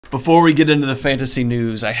Before we get into the fantasy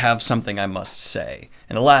news, I have something I must say.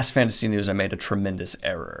 In the last fantasy news, I made a tremendous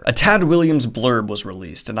error. A Tad Williams blurb was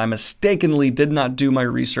released, and I mistakenly did not do my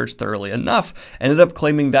research thoroughly enough, and ended up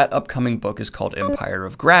claiming that upcoming book is called Empire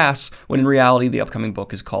of Grass, when in reality the upcoming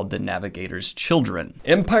book is called The Navigator's Children.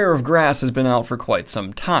 Empire of Grass has been out for quite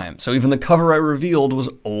some time, so even the cover I revealed was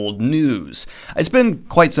old news. It's been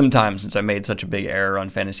quite some time since I made such a big error on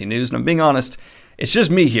fantasy news, and I'm being honest, it's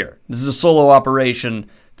just me here. This is a solo operation.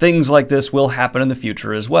 Things like this will happen in the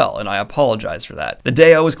future as well, and I apologize for that. The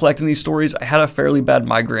day I was collecting these stories, I had a fairly bad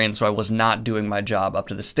migraine, so I was not doing my job up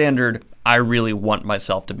to the standard I really want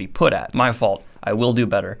myself to be put at. My fault. I will do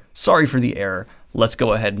better. Sorry for the error. Let's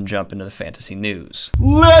go ahead and jump into the fantasy news.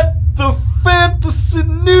 Let the fantasy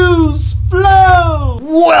news flow!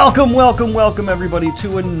 Welcome everybody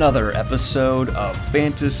to another episode of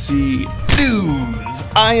Fantasy News.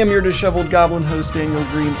 I am your disheveled goblin host, Daniel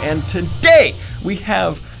Greene, and today we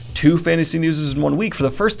have two fantasy newses in 1 week for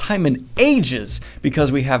the first time in ages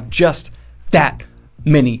because we have just that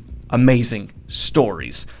many amazing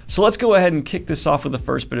stories. So let's go ahead and kick this off with the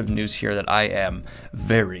first bit of news here that I am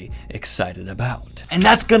very excited about. And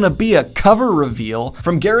that's gonna be a cover reveal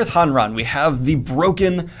from Gareth Hanran. We have the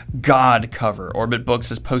Broken God cover. Orbit Books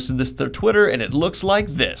has posted this to their Twitter and it looks like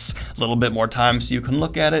this. A little bit more time so you can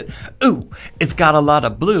look at it. Ooh, it's got a lot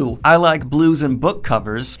of blue. I like blues and book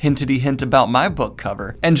covers. Hintity hint about my book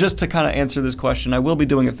cover. And just to kind of answer this question, I will be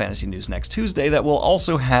doing a fantasy news next Tuesday that will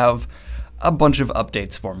also have a bunch of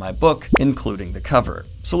updates for my book, including the cover.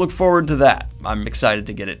 So look forward to that. I'm excited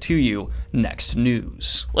to get it to you next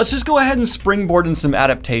news. Let's just go ahead and springboard in some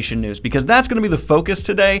adaptation news because that's gonna be the focus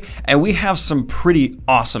today, and we have some pretty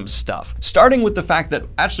awesome stuff. Starting with the fact that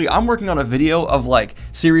actually I'm working on a video of like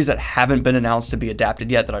series that haven't been announced to be adapted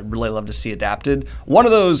yet that I'd really love to see adapted. One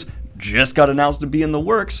of those just got announced to be in the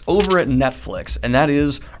works over at Netflix, and that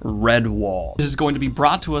is Redwall. This is going to be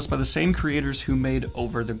brought to us by the same creators who made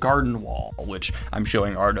Over the Garden Wall, which I'm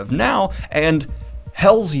showing art of now, and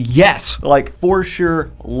hells yes, like for sure,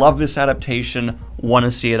 love this adaptation, want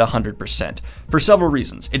to see it 100%. For several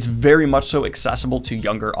reasons. It's very much so accessible to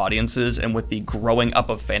younger audiences, and with the growing up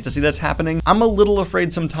of fantasy that's happening, I'm a little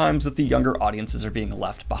afraid sometimes that the younger audiences are being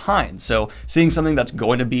left behind. So seeing something that's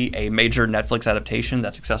going to be a major Netflix adaptation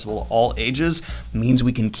that's accessible to all ages means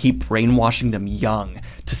we can keep brainwashing them young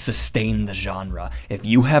to sustain the genre. If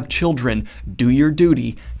you have children, do your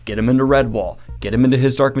duty, get them into Redwall, get them into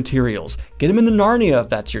His Dark Materials, get them into Narnia if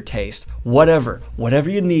that's your taste, whatever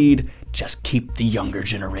you need, just keep the younger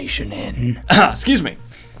generation in. Excuse me.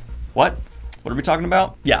 What are we talking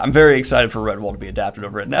about? Yeah, I'm very excited for Redwall to be adapted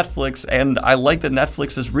over at Netflix, and I like that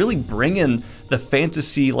Netflix is really bringing the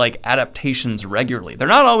fantasy like adaptations regularly. They're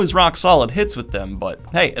not always rock solid hits with them, but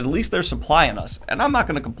hey, at least they're supplying us, and I'm not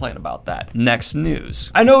gonna complain about that. Next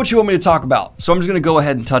news. I know what you want me to talk about, so I'm just gonna go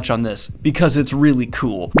ahead and touch on this because it's really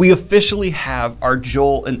cool. We officially have our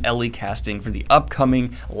Joel and Ellie casting for the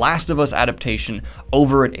upcoming Last of Us adaptation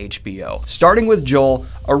over at HBO. Starting with Joel,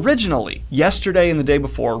 originally, yesterday and the day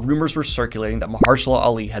before, rumors were circulating that Mahershala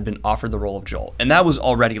Ali had been offered the role of Joel, and that was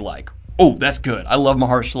already like, oh, that's good. I love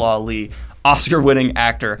Mahershala Ali, Oscar-winning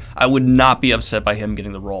actor. I would not be upset by him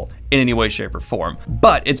getting the role in any way, shape, or form.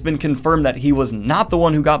 But it's been confirmed that he was not the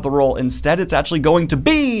one who got the role. Instead, it's actually going to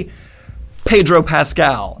be Pedro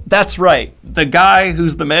Pascal. That's right. The guy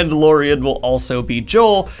who's the Mandalorian will also be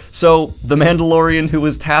Joel. So the Mandalorian who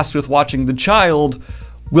was tasked with watching the child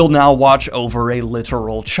will now watch over a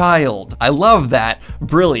literal child. I love that.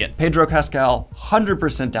 Brilliant. Pedro Pascal,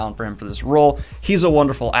 100% down for him for this role. He's a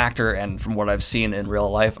wonderful actor, and from what I've seen in real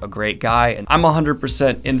life, a great guy, and I'm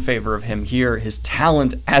 100% in favor of him here. His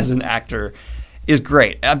talent as an actor is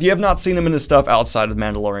great. If you have not seen him in his stuff outside of The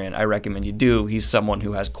Mandalorian, I recommend you do. He's someone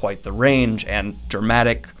who has quite the range and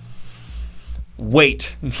dramatic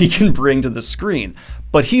weight he can bring to the screen.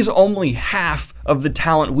 But he's only half of the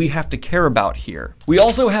talent we have to care about here. We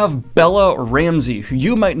also have Bella Ramsey, who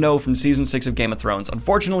you might know from season 6 of Game of Thrones.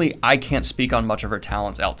 Unfortunately, I can't speak on much of her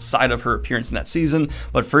talents outside of her appearance in that season,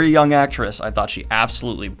 but for a young actress, I thought she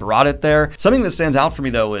absolutely brought it there. Something that stands out for me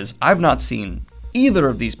though is I've not seen either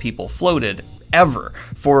of these people floated ever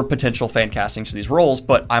for potential fan castings for these roles,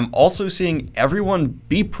 but I'm also seeing everyone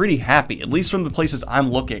be pretty happy, at least from the places I'm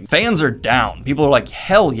looking. Fans are down. People are like,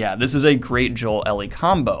 hell yeah, this is a great Joel Ellie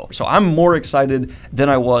combo. So I'm more excited than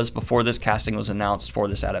I was before this casting was announced for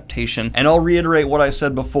this adaptation. And I'll reiterate what I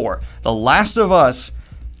said before. The Last of Us,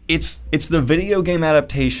 it's the video game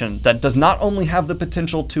adaptation that does not only have the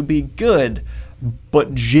potential to be good,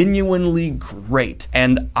 but genuinely great.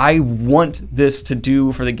 And I want this to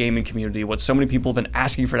do for the gaming community what so many people have been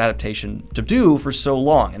asking for an adaptation to do for so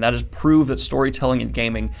long, and that is prove that storytelling in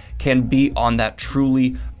gaming can be on that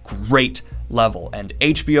truly great level. And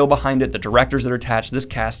HBO behind it, the directors that are attached, this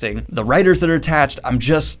casting, the writers that are attached, I'm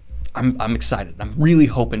excited. I'm really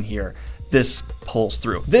hoping here this pulls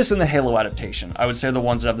through. This and the Halo adaptation, I would say, are the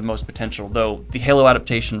ones that have the most potential, though the Halo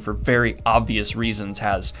adaptation, for very obvious reasons,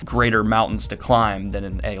 has greater mountains to climb than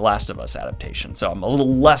in a Last of Us adaptation. So I'm a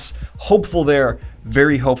little less hopeful there,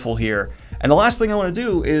 very hopeful here. And the last thing I want to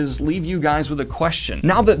do is leave you guys with a question.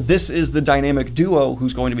 Now that this is the dynamic duo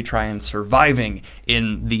who's going to be trying surviving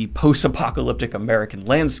in the post-apocalyptic American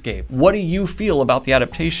landscape, what do you feel about the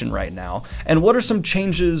adaptation right now? And what are some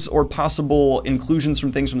changes or possible inclusions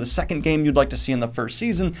from things from the second game you'd like to see in the first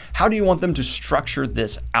season? How do you want them to structure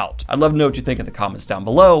this out? I'd love to know what you think in the comments down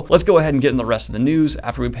below. Let's go ahead and get in the rest of the news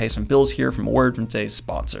after we pay some bills here from a word from today's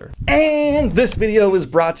sponsor. And this video is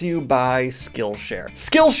brought to you by Skillshare.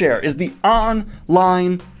 Skillshare is the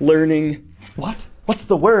online learning, what's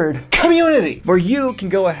the word? Community, where you can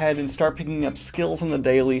go ahead and start picking up skills on the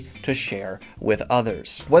daily to share with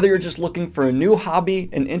others. Whether you're just looking for a new hobby,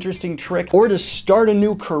 an interesting trick, or to start a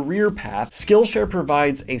new career path, Skillshare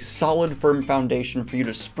provides a solid, firm foundation for you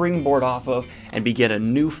to springboard off of and begin a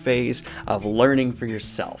new phase of learning for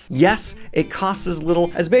yourself. Yes, it costs as little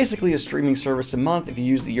as basically a streaming service a month if you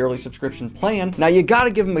use the yearly subscription plan. Now you gotta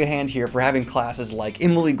give them a hand here for having classes like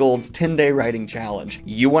Emily Gold's 10-day writing challenge.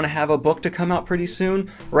 You wanna have a book to come out pretty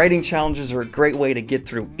soon? Writing challenges are a great way to get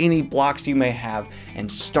through any blocks you may have and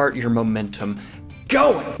start your momentum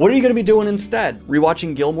going. What are you gonna be doing instead?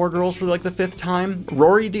 Rewatching Gilmore Girls for like the 5th time?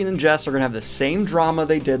 Rory, Dean, and Jess are gonna have the same drama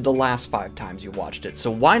they did the last 5 times you watched it.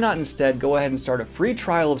 So why not instead go ahead and start a free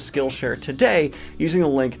trial of Skillshare today using the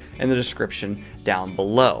link in the description down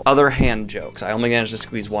below. Other hand jokes. I only managed to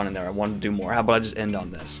squeeze one in there. I wanted to do more. How about I just end on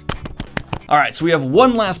this? All right, so we have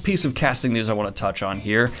one last piece of casting news I want to touch on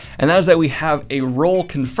here, and that is that we have a role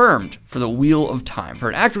confirmed for the Wheel of Time for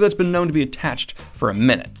an actor that's been known to be attached for a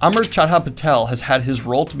minute. Amar Chadha Patel has had his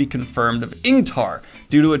role to be confirmed of Ingtar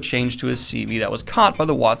due to a change to his CV that was caught by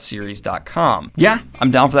the WoTseries.com. Yeah,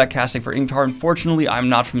 I'm down for that casting for Ingtar. Unfortunately, I'm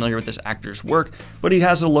not familiar with this actor's work, but he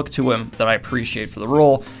has a look to him that I appreciate for the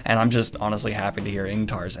role, and I'm just honestly happy to hear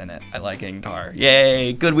Ingtar's in it. I like Ingtar.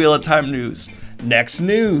 Yay, good Wheel of Time news. Next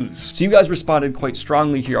news. So you guys responded quite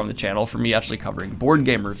strongly here on the channel for me actually covering board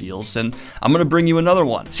game reveals, and I'm gonna bring you another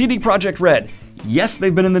one. CD Projekt Red. Yes,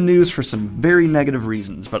 they've been in the news for some very negative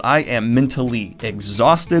reasons, but I am mentally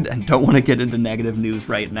exhausted and don't want to get into negative news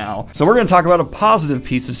right now. So we're going to talk about a positive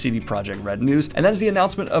piece of CD Projekt Red news, and that is the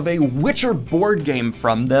announcement of a Witcher board game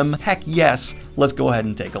from them. Heck yes, let's go ahead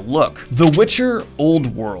and take a look. The Witcher Old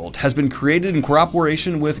World has been created in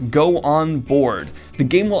cooperation with Go On Board. The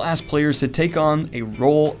game will ask players to take on a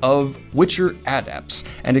role of Witcher adepts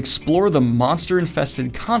and explore the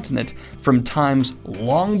monster-infested continent from times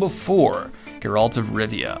long before Geralt of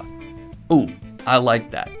Rivia. Ooh, I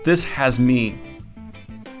like that. This has me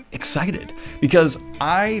excited because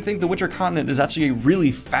I think the Witcher continent is actually a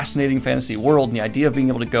really fascinating fantasy world, and the idea of being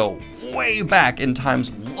able to go way back in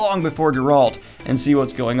times long before Geralt and see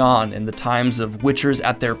what's going on in the times of Witchers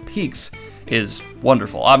at their peaks is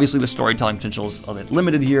wonderful. Obviously, the storytelling potential is a bit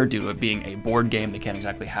limited here due to it being a board game. They can't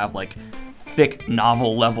exactly have like thick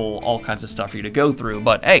novel level, all kinds of stuff for you to go through.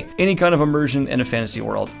 But hey, any kind of immersion in a fantasy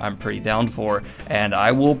world, I'm pretty down for. And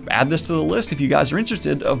I will add this to the list if you guys are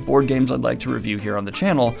interested of board games I'd like to review here on the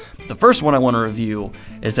channel. But the first one I want to review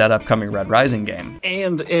is that upcoming Red Rising game.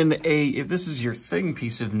 And in a, if this is your thing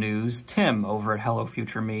piece of news, Tim over at Hello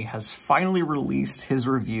Future Me has finally released his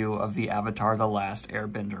review of the Avatar: The Last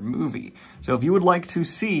Airbender movie. So if you would like to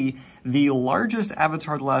see the largest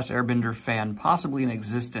Avatar: The Last Airbender fan possibly in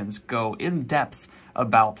existence go in depth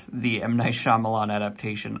about the M. Night Shyamalan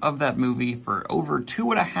adaptation of that movie for over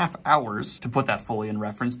 2.5 hours. To put that fully in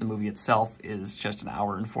reference, the movie itself is just 1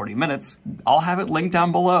 hour and 40 minutes. I'll have it linked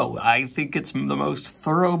down below. I think it's the most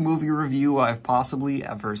thorough movie review I've possibly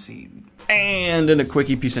ever seen. And in a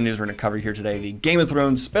quickie piece of news we're going to cover here today, the Game of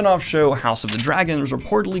Thrones spin-off show House of the Dragon is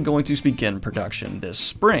reportedly going to begin production this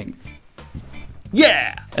spring.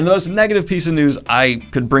 Yeah! And the most negative piece of news I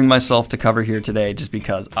could bring myself to cover here today, just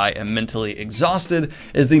because I am mentally exhausted,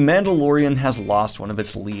 is The Mandalorian has lost one of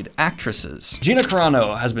its lead actresses. Gina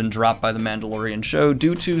Corano has been dropped by The Mandalorian show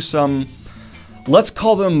due to some let's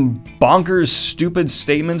call them bonkers, stupid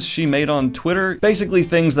statements she made on Twitter. Basically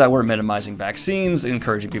things that were minimizing vaccines,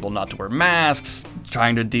 encouraging people not to wear masks,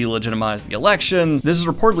 trying to delegitimize the election. This is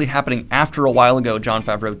reportedly happening after a while ago Jon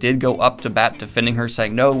Favreau did go up to bat defending her,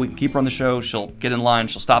 saying, no, we can keep her on the show, she'll get in line,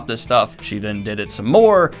 she'll stop this stuff. She then did it some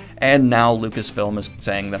more, and now Lucasfilm is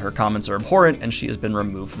saying that her comments are abhorrent and she has been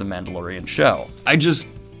removed from the Mandalorian show.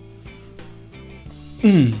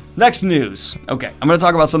 Next news. Okay, I'm gonna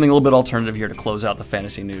talk about something a little bit alternative here to close out the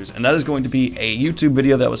fantasy news, and that is going to be a YouTube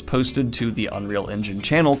video that was posted to the Unreal Engine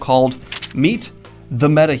channel called Meet the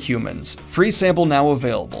Metahumans. Free sample now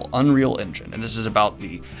available, Unreal Engine. And this is about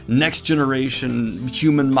the next generation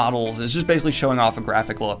human models. It's just basically showing off a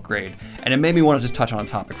graphical upgrade. And it made me want to just touch on a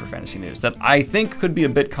topic for fantasy news that I think could be a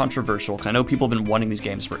bit controversial, because I know people have been wanting these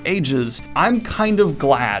games for ages. I'm kind of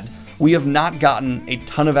glad we have not gotten a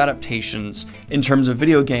ton of adaptations in terms of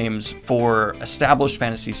video games for established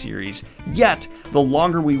fantasy series, yet the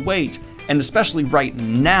longer we wait, and especially right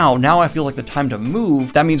now I feel like the time to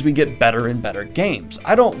move, that means we get better and better games.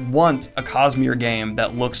 I don't want a Cosmere game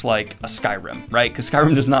that looks like a Skyrim, right? Because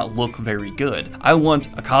Skyrim does not look very good. I want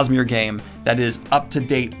a Cosmere game that is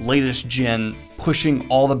up-to-date, latest gen, pushing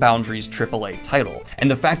all the boundaries AAA title. And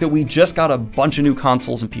the fact that we just got a bunch of new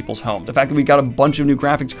consoles in people's homes, the fact that we got a bunch of new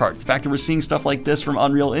graphics cards, the fact that we're seeing stuff like this from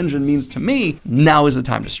Unreal Engine means to me, now is the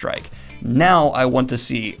time to strike. Now I want to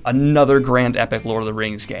see another grand epic Lord of the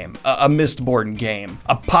Rings game, a Mistborn game,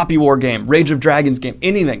 a Poppy War game, Rage of Dragons game,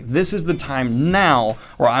 anything. This is the time now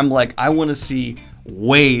where I'm like, I want to see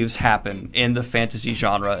waves happen in the fantasy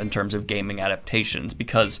genre in terms of gaming adaptations,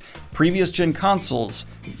 because previous gen consoles,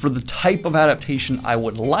 for the type of adaptation I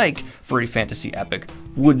would like for a fantasy epic,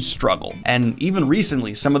 would struggle. And even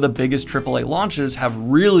recently, some of the biggest AAA launches have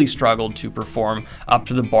really struggled to perform up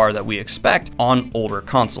to the bar that we expect on older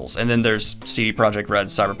consoles. And then there's CD Projekt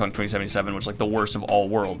Red's Cyberpunk 2077, which is like the worst of all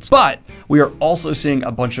worlds. But we are also seeing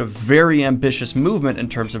a bunch of very ambitious movement in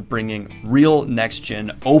terms of bringing real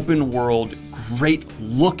next-gen, open world, great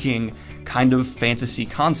looking kind of fantasy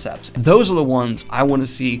concepts. And those are the ones I want to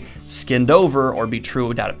see skinned over or be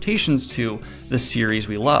true adaptations to the series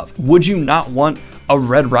we love. Would you not want a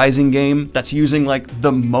Red Rising game that's using like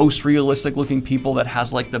the most realistic looking people, that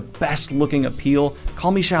has like the best looking appeal?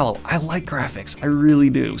 Call me shallow, I like graphics, I really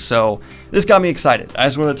do. So this got me excited. I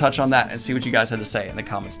just want to touch on that and see what you guys had to say in the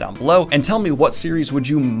comments down below, and tell me what series would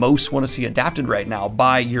you most want to see adapted right now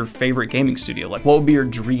by your favorite gaming studio. Like, what would be your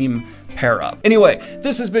dream pair up? Anyway,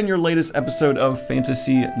 this has been your latest episode of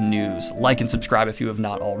Fantasy News. Like and subscribe if you have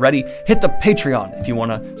not already. Hit the Patreon if you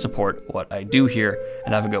want to support what I do here,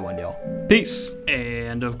 and have a good one, y'all. Peace.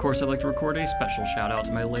 And of course, I'd like to record a special shout out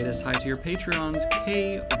to my latest high tier Patreons,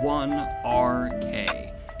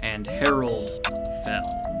 K1RK and Harold Fell.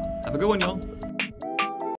 Have a good one, y'all.